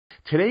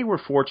Today we're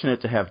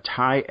fortunate to have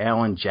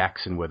Allan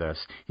Jackson with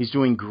us. He's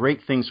doing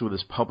great things with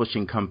his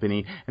publishing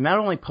company, and not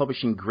only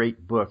publishing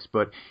great books,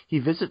 but he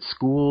visits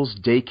schools,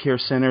 daycare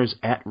centers,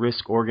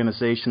 at-risk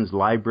organizations,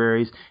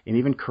 libraries, and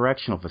even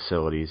correctional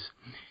facilities.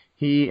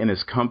 He and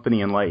his company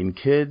enlighten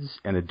kids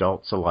and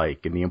adults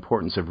alike in the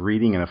importance of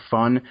reading in a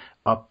fun,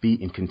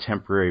 upbeat, and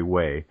contemporary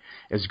way.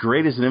 As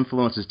great as an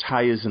influence as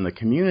Ty is in the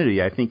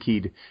community, I think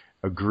he'd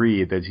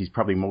agree that he's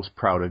probably most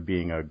proud of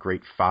being a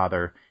great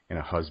father and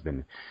a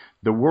husband.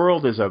 The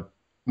world is a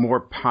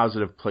more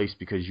positive place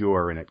because you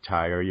are in it,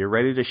 Ty. Are you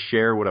ready to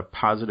share what a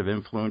positive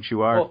influence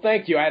you are? Well,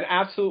 thank you. And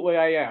absolutely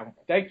I am.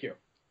 Thank you.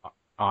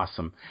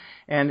 Awesome.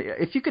 And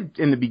if you could,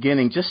 in the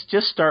beginning, just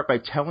start by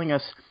telling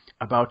us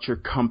about your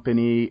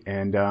company.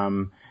 And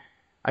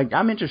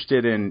I'm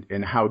interested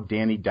in how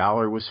Danny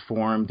Dollar was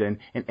formed and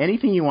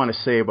anything you want to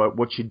say about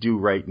what you do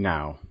right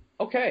now.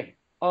 Okay.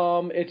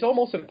 It's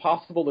almost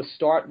impossible to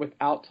start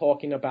without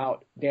talking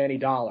about Danny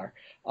Dollar.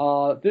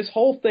 This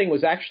whole thing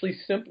was actually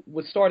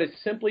started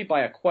simply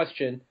by a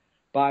question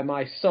by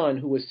my son,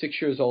 who was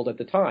 6 years old at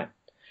the time.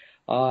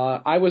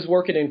 I was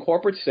working in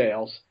corporate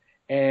sales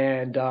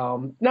and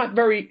not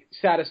very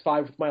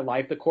satisfied with my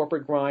life. The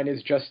corporate grind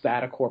is just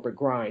that, a corporate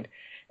grind.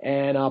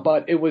 And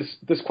but it was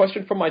this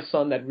question from my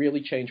son that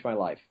really changed my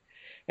life.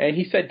 And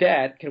he said,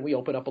 "Dad, can we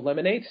open up a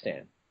lemonade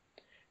stand?"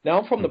 Now,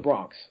 I'm from the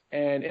Bronx,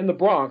 and in the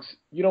Bronx,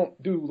 you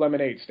don't do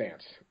lemonade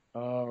stands.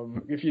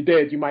 If you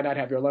did, you might not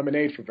have your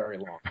lemonade for very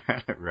long.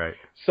 Right.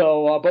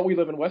 So, but we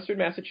live in Western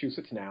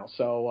Massachusetts now.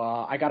 So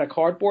I got a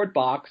cardboard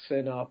box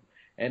and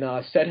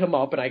set him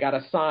up, and I got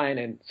a sign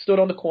and stood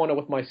on the corner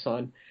with my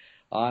son.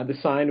 The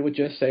sign would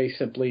just say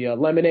simply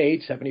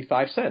lemonade,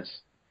 75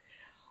 cents.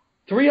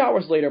 3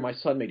 hours later, my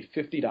son made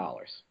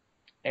 $50.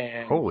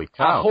 And holy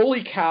cow!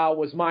 Holy cow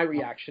was my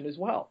reaction as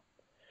well.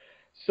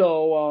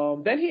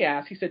 So then he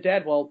asked, he said,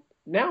 "Dad, well,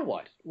 now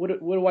what? What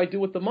do I do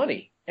with the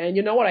money?" And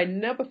you know what? I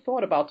never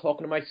thought about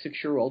talking to my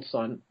 6-year-old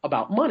son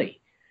about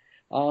money.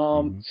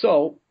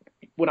 So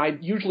when I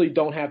usually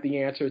don't have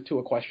the answer to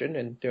a question,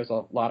 and there's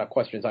a lot of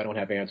questions I don't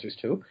have answers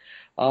to,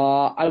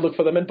 I look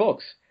for them in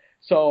books.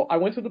 So I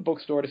went to the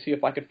bookstore to see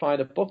if I could find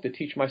a book to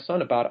teach my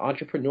son about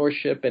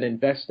entrepreneurship and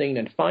investing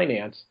and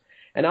finance.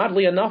 And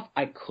oddly enough,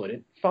 I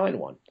couldn't find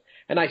one.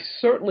 And I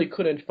certainly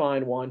couldn't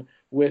find one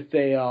with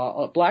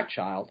a black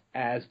child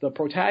as the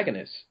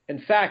protagonist. In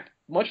fact,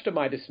 much to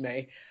my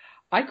dismay,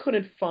 I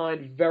couldn't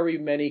find very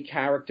many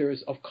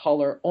characters of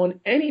color on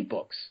any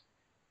books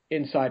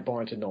inside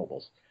Barnes &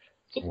 Noble's.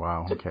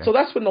 Wow. Okay. So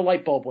that's when the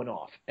light bulb went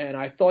off. And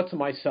I thought to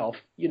myself,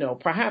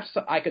 perhaps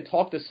I could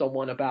talk to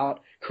someone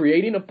about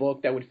creating a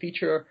book that would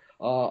feature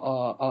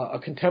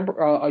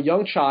a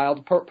young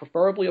child,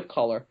 preferably of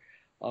color,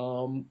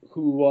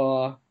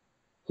 who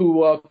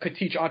could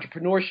teach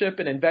entrepreneurship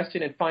and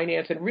investing in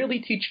finance and really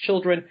teach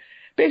children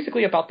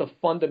basically about the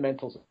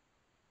fundamentals.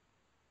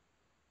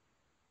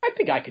 I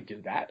think I could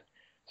do that.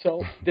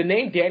 So the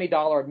name Danny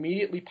Dollar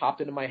immediately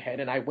popped into my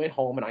head, and I went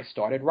home and I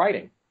started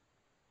writing.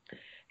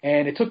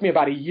 And it took me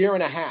about a year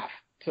and a half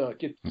to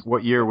get.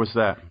 What year was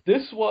that?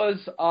 This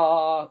was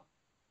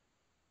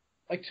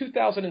like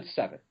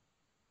 2007.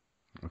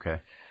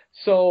 Okay.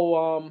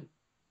 So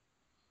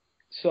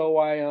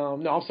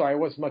no, I'm sorry, it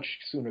was much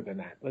sooner than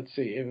that. Let's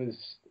see,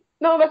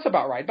 that's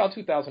about right, about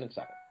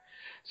 2007.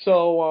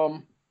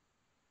 So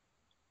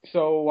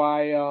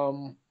I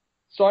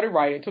started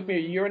writing. It took me a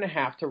year and a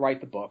half to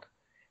write the book,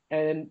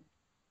 and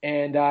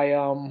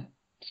I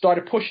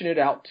started pushing it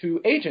out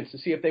to agents to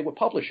see if they would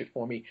publish it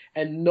for me,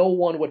 and no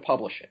one would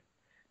publish it.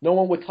 No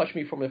one would touch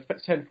me from a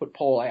 10-foot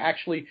pole. I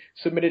actually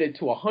submitted it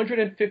to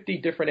 150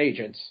 different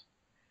agents,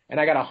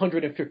 and I got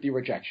 150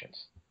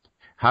 rejections.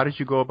 How did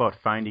you go about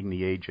finding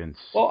the agents?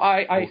 Well,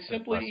 I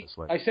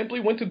simply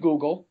went to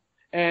Google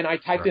and I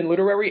typed in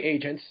literary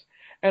agents,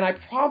 and I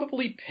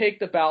probably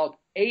picked about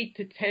 8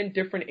 to 10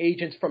 different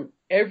agents from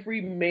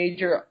every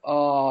major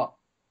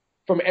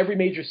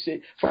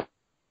city.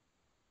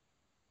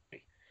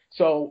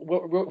 So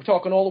we're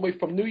talking all the way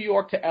from New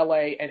York to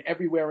LA and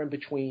everywhere in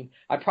between.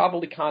 I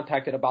probably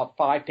contacted about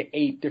 5 to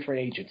 8 different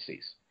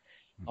agencies.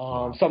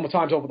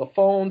 Sometimes over the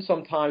phone,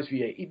 sometimes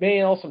via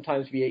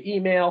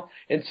email.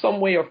 In some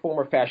way or form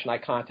or fashion, I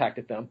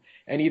contacted them,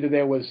 and either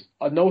there was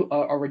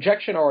a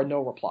rejection or a no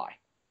reply.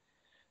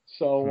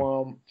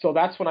 So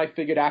that's when I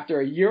figured, after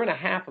a year and a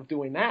half of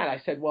doing that, I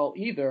said, well,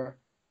 either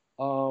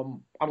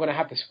I'm going to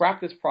have to scrap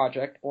this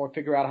project or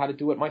figure out how to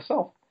do it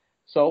myself.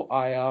 So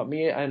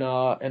me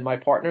and my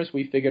partners,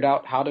 we figured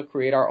out how to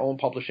create our own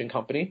publishing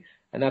company,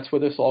 and that's where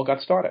this all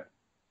got started.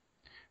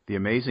 The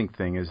amazing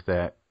thing is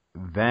that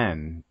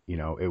then,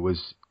 it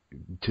was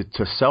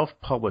to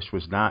self-publish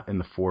was not in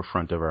the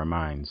forefront of our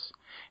minds.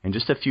 And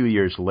just a few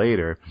years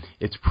later,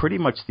 it's pretty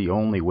much the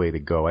only way to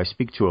go. I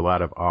speak to a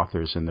lot of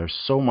authors, and they're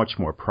so much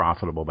more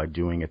profitable by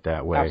doing it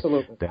that way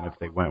Absolutely. than if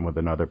they went with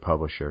another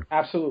publisher.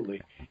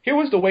 Absolutely. Here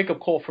was the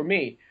wake-up call for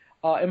me.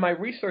 In my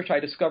research,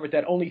 I discovered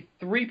that only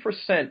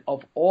 3%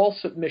 of all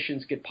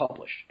submissions get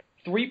published.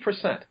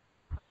 3%.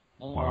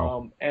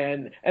 Wow.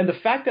 And the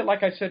fact that,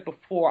 like I said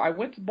before, I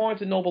went to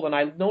Barnes & Noble and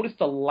I noticed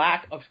a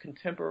lack of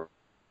contemporary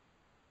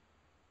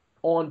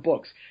on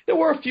books. There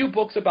were a few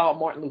books about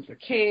Martin Luther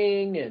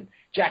King and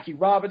Jackie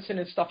Robinson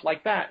and stuff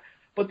like that,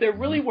 but there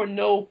really were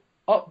no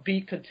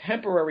upbeat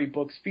contemporary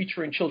books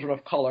featuring children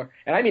of color,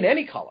 and I mean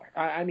any color.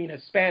 I mean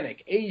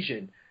Hispanic,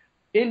 Asian,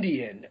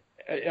 Indian,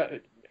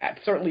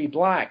 certainly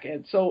black,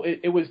 and so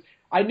it was.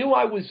 I knew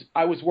I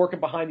was working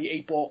behind the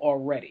eight ball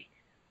already,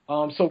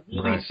 so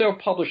really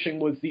self-publishing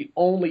was the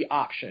only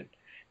option,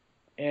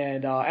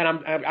 and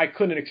I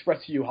couldn't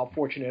express to you how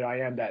fortunate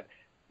I am that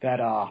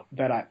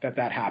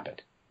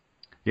happened.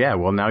 Yeah,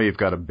 well, now you've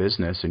got a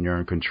business and you're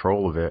in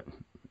control of it.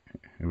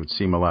 It would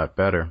seem a lot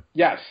better.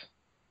 Yes.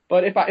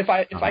 But if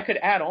I could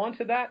add on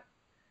to that,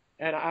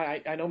 and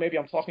I know maybe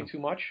I'm talking too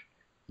much.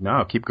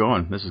 No, keep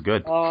going. This is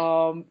good.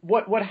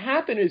 What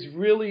happened is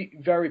really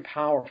very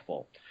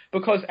powerful,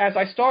 because as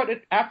I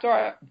started,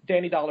 after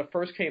Danny Dollar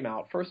first came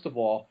out, first of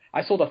all,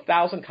 I sold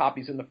 1,000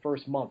 copies in the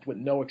first month with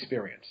no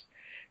experience.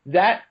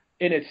 That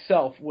in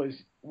itself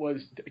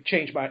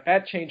changed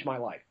my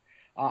life.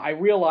 I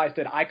realized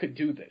that I could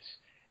do this,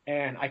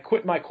 and I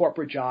quit my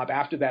corporate job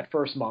after that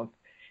first month.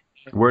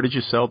 Where did you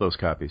sell those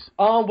copies?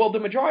 Well, the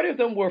majority of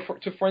them were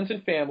to friends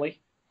and family,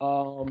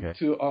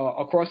 to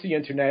across the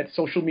internet.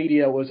 Social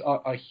media was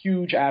a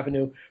huge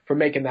avenue for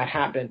making that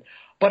happen.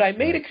 But I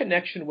made a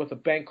connection with a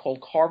bank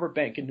called Carver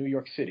Bank in New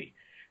York City.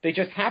 They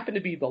just happened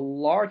to be the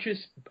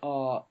largest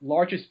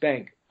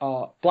bank,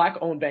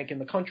 black-owned bank in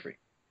the country.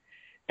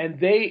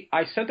 And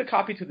I sent a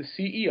copy to the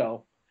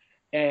CEO,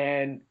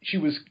 and she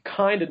was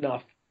kind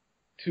enough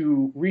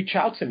to reach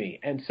out to me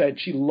and said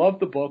she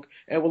loved the book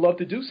and would love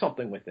to do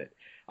something with it.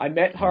 I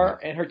met her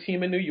and her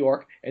team in New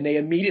York, and they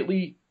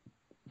immediately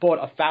bought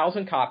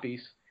 1,000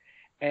 copies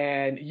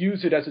and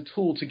used it as a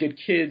tool to get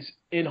kids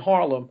in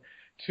Harlem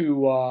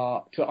to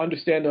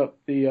understand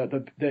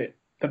the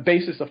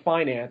basis of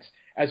finance,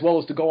 as well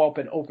as to go up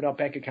and open up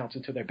bank accounts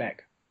into their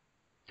bank.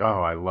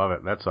 Oh, I love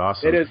it. That's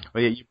awesome. It is.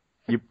 Well,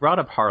 you brought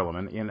up Harlem,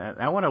 and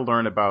I want to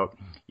learn about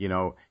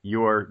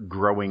your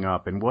growing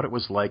up and what it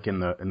was like in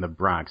the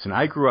Bronx. And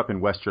I grew up in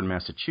Western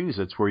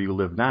Massachusetts, where you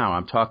live now.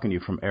 I'm talking to you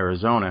from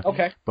Arizona.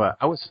 Okay. But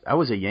I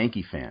was a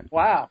Yankee fan.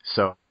 Wow.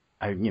 So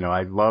I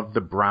loved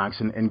the Bronx,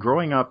 and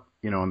growing up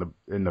in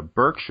the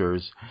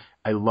Berkshires,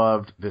 I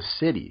loved the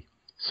city.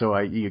 So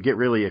you get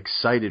really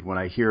excited when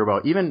I hear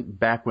about, even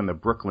back when the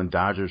Brooklyn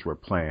Dodgers were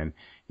playing,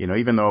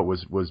 even though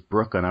it was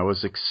Brooklyn, I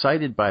was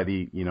excited by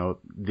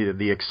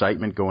the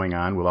excitement going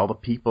on with all the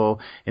people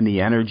and the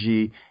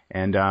energy.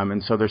 And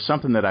so there's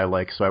something that I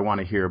like. So I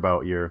want to hear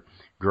about your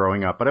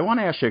growing up. But I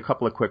want to ask you a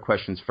couple of quick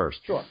questions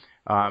first. Sure.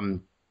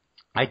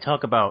 I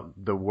talk about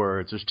the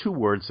words. There's two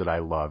words that I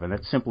love, and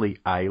it's simply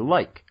I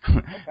like.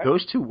 Okay.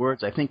 Those two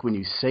words, I think when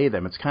you say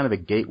them, it's kind of a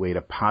gateway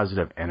to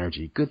positive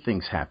energy. Good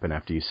things happen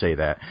after you say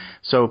that.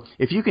 So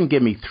if you can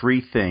give me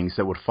 3 things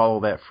that would follow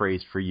that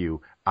phrase for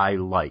you, I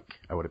like,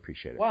 I would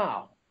appreciate it.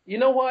 Wow. You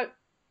know what?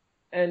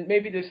 And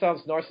maybe this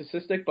sounds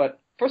narcissistic, but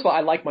first of all,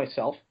 I like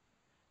myself.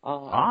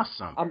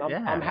 Awesome.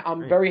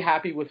 I'm very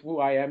happy with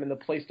who I am and the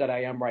place that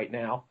I am right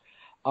now.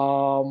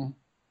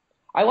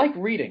 I like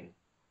reading.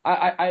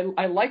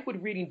 I like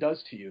what reading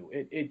does to you.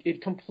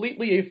 It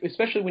completely,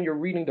 especially when you're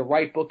reading the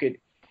right book, it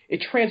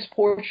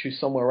transports you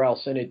somewhere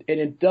else, and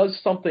it does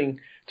something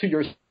to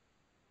your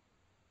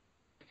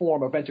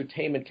form of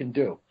entertainment can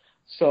do.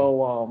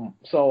 So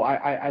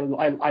I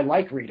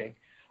like reading.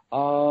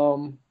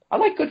 I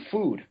like good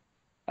food.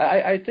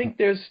 I think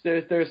there's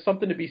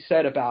something to be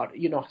said about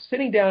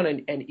sitting down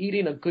and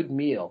eating a good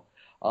meal.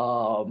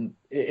 I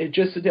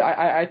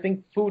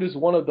think food is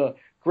one of the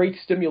great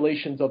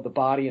stimulations of the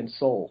body and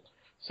soul.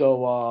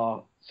 So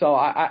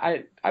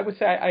I would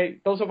say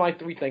those are my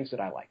 3 things that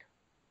I like.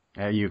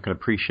 You can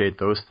appreciate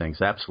those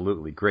things.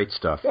 Absolutely. Great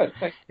stuff. Good.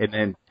 Thanks. And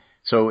then,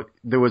 so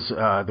there was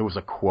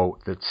a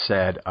quote that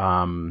said,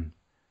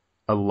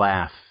 a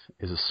laugh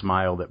is a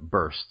smile that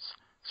bursts.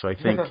 So I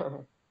think,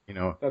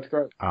 that's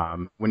great.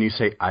 When you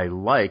say I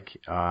like,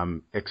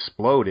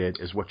 exploded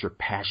is what you're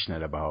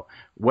passionate about.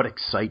 What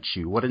excites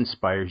you? What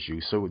inspires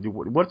you? So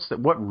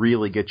what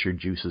really gets your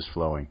juices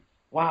flowing?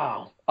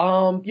 Wow.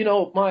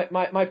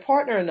 My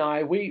partner and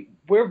I,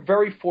 we're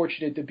very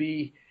fortunate to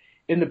be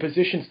in the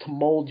positions to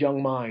mold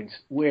young minds,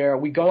 where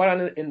we go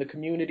out in the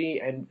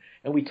community and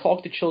we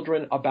talk to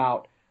children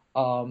about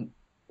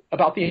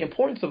the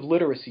importance of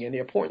literacy and the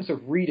importance of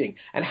reading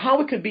and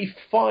how it could be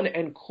fun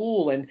and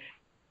cool, and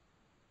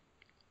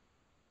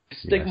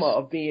stigma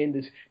of being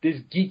this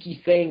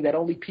geeky thing that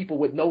only people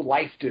with no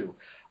life do.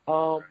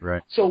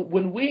 Right. So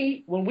when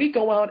we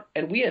go out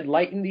and we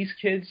enlighten these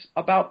kids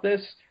about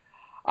this,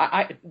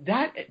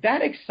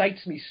 that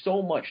excites me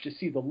so much to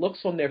see the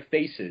looks on their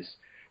faces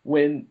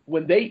when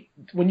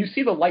you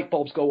see the light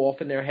bulbs go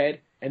off in their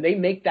head and they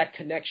make that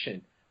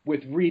connection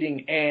with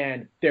reading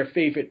and their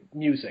favorite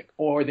music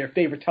or their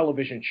favorite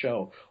television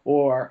show,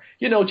 or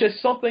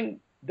just something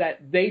that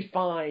they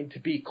find to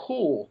be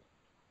cool.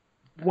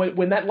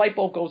 When that light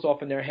bulb goes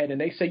off in their head and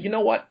they say, you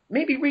know what,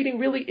 maybe reading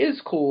really is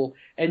cool,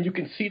 and you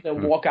can see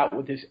them walk out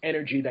with this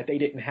energy that they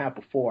didn't have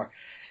before.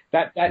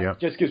 That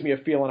just gives me a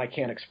feeling I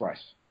can't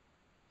express.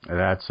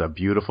 That's a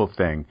beautiful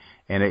thing.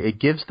 And it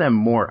gives them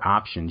more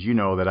options. You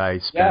know that I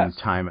spend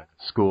time at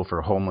school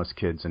for homeless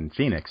kids in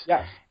Phoenix.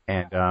 Yes.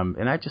 And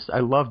I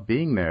love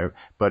being there,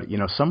 but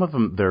some of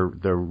them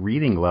their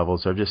reading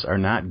levels are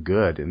not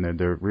good, and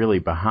they're really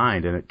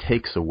behind, and it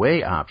takes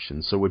away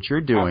options. So what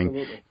you're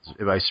doing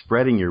by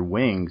spreading your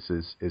wings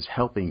is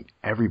helping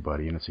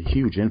everybody, and it's a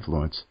huge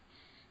influence.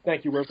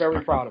 Thank you. We're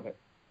very proud of it.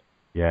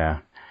 Yeah.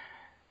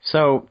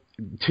 So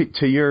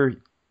to your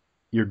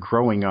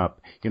growing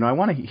up, I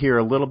want to hear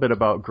a little bit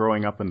about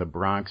growing up in the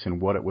Bronx and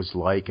what it was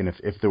like, and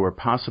if there were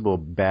possible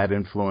bad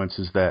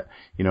influences that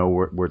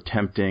were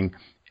tempting.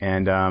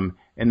 And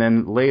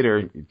then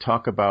later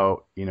talk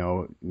about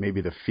maybe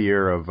the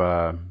fear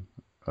of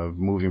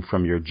moving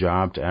from your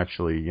job to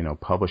actually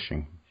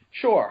publishing.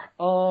 Sure.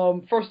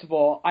 First of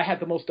all, I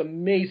had the most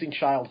amazing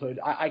childhood.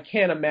 I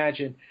can't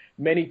imagine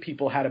many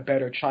people had a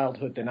better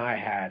childhood than I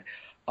had.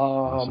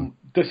 Awesome.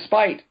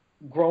 Despite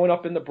growing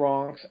up in the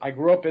Bronx, I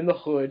grew up in the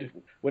hood.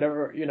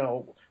 Whatever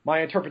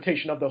my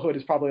interpretation of the hood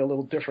is probably a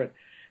little different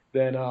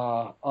than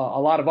a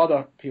lot of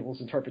other people's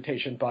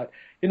interpretation. But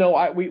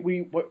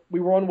we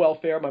were on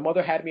welfare. My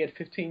mother had me at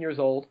 15 years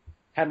old,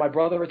 had my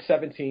brother at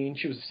 17.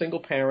 She was a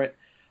single parent.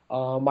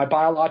 My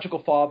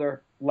biological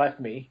father left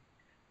me,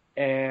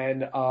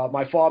 and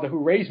my father,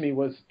 who raised me,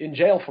 was in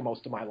jail for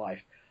most of my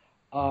life.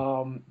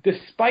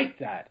 Despite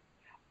that,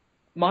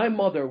 my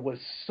mother was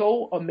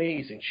so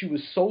amazing. She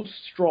was so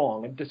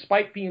strong, and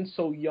despite being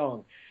so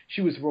young,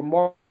 she was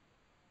remarkable.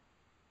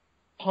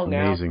 Hung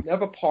Amazing. Out,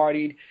 never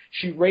partied.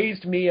 She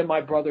raised me and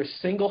my brother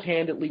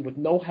single-handedly with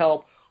no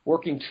help,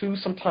 working 2,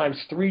 sometimes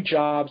 3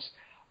 jobs.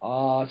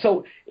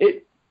 So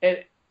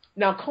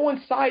now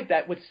coincide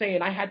that with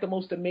saying I had the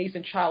most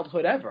amazing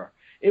childhood ever.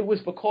 It was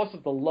because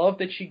of the love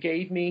that she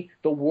gave me,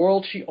 the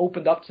world she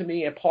opened up to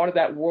me, and part of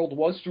that world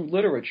was through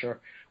literature,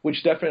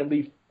 which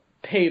definitely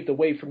paved the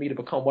way for me to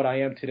become what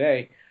I am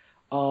today.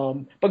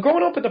 But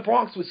growing up in the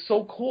Bronx was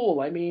so cool.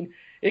 I mean,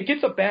 it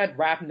gets a bad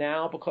rap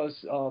now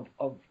because of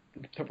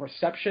the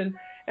perception,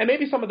 and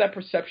maybe some of that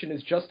perception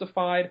is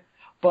justified,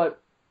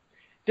 but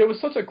there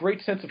was such a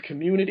great sense of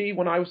community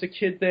when I was a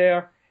kid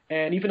there,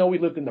 and even though we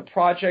lived in the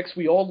projects,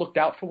 we all looked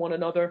out for one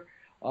another.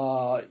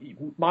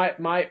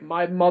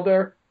 My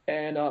mother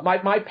and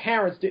my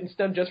parents didn't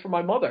stem just from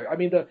my mother. I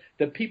mean,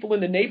 the people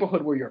in the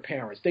neighborhood were your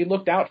parents. They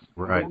looked out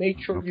for you. They made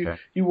sure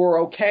you were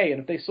okay,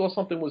 and if they saw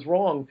something was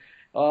wrong,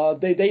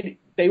 they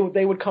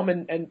would come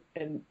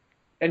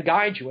and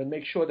guide you and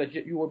make sure that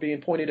you were being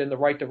pointed in the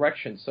right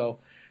direction. So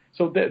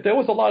there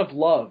was a lot of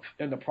love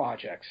in the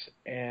projects,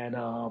 and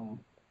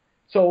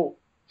so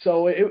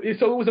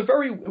it was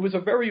a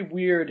very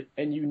weird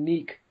and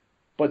unique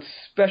but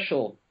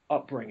special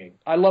upbringing.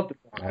 I love the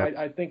Bronx.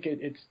 I think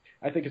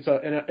it's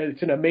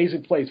an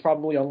amazing place,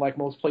 probably unlike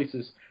most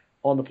places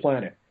on the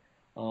planet.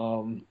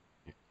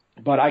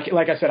 But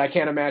like I said, I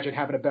can't imagine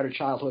having a better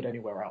childhood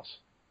anywhere else.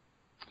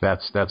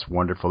 That's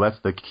wonderful. That's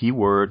the key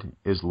word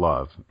is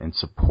love and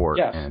support,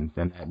 yes. and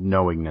that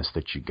knowingness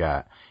that you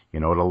got.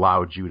 It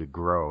allowed you to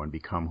grow and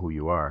become who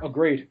you are.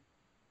 Agreed.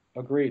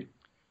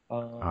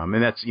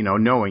 And that's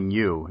knowing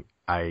you.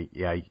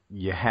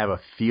 You have a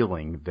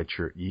feeling that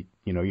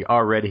you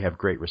already have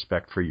great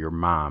respect for your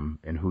mom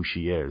and who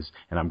she is,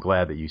 and I'm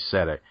glad that you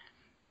said it.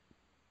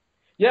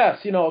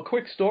 Yes, a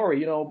quick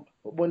story.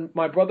 When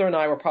my brother and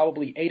I were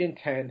probably 8 and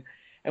 10.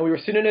 And we were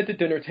sitting at the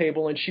dinner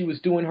table, and she was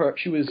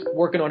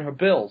working on her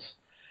bills.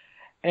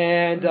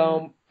 And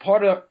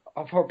part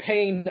of her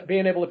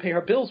being able to pay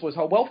her bills was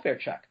her welfare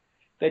check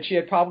that she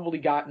had probably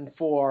gotten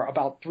for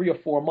about 3 or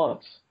 4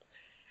 months.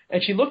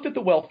 And she looked at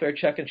the welfare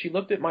check, and she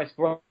looked at my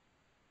brother.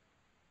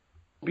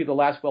 It will be the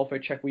last welfare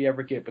check we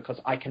ever get because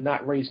I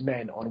cannot raise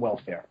men on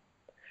welfare.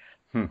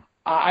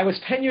 I was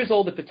 10 years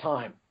old at the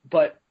time,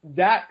 but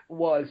that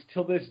was,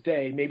 till this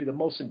day, maybe the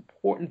most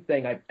important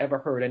thing I've ever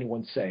heard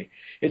anyone say.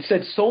 It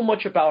said so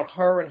much about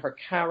her and her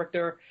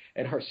character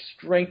and her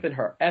strength and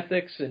her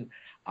ethics, and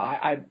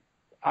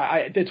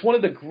it's one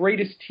of the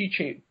greatest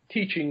teachings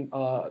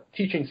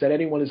that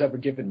anyone has ever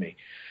given me.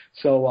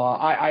 So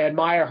I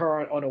admire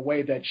her on a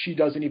way that she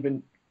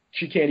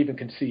can't even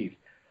conceive.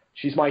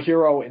 She's my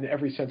hero in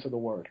every sense of the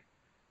word.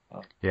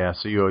 Yeah,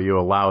 so you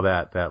allow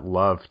that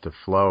love to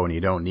flow, and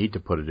you don't need to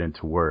put it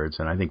into words,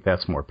 and I think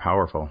that's more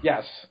powerful.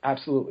 Yes,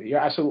 absolutely. You're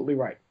absolutely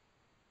right.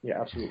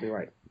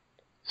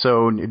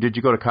 So did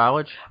you go to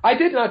college? I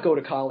did not go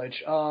to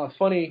college.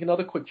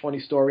 Another quick funny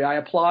story. I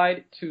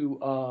applied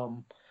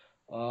to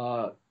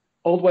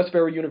Old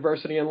Westbury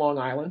University in Long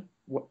Island.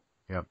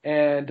 Yep.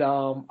 And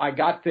I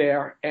got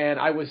there, and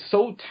I was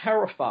so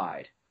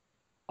terrified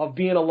of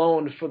being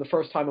alone for the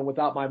first time and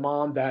without my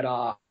mom that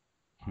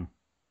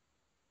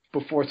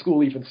before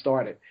school even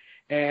started.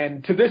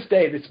 And to this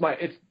day, it's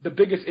the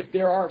biggest.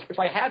 If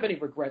I have any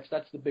regrets,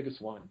 that's the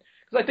biggest one,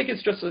 because I think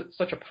it's just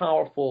such a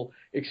powerful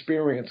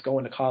experience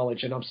going to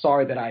college. And I'm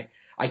sorry that I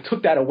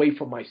took that away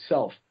from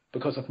myself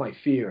because of my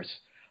fears.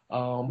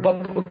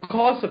 But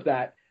because of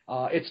that,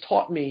 it's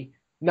taught me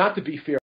not to be fearful.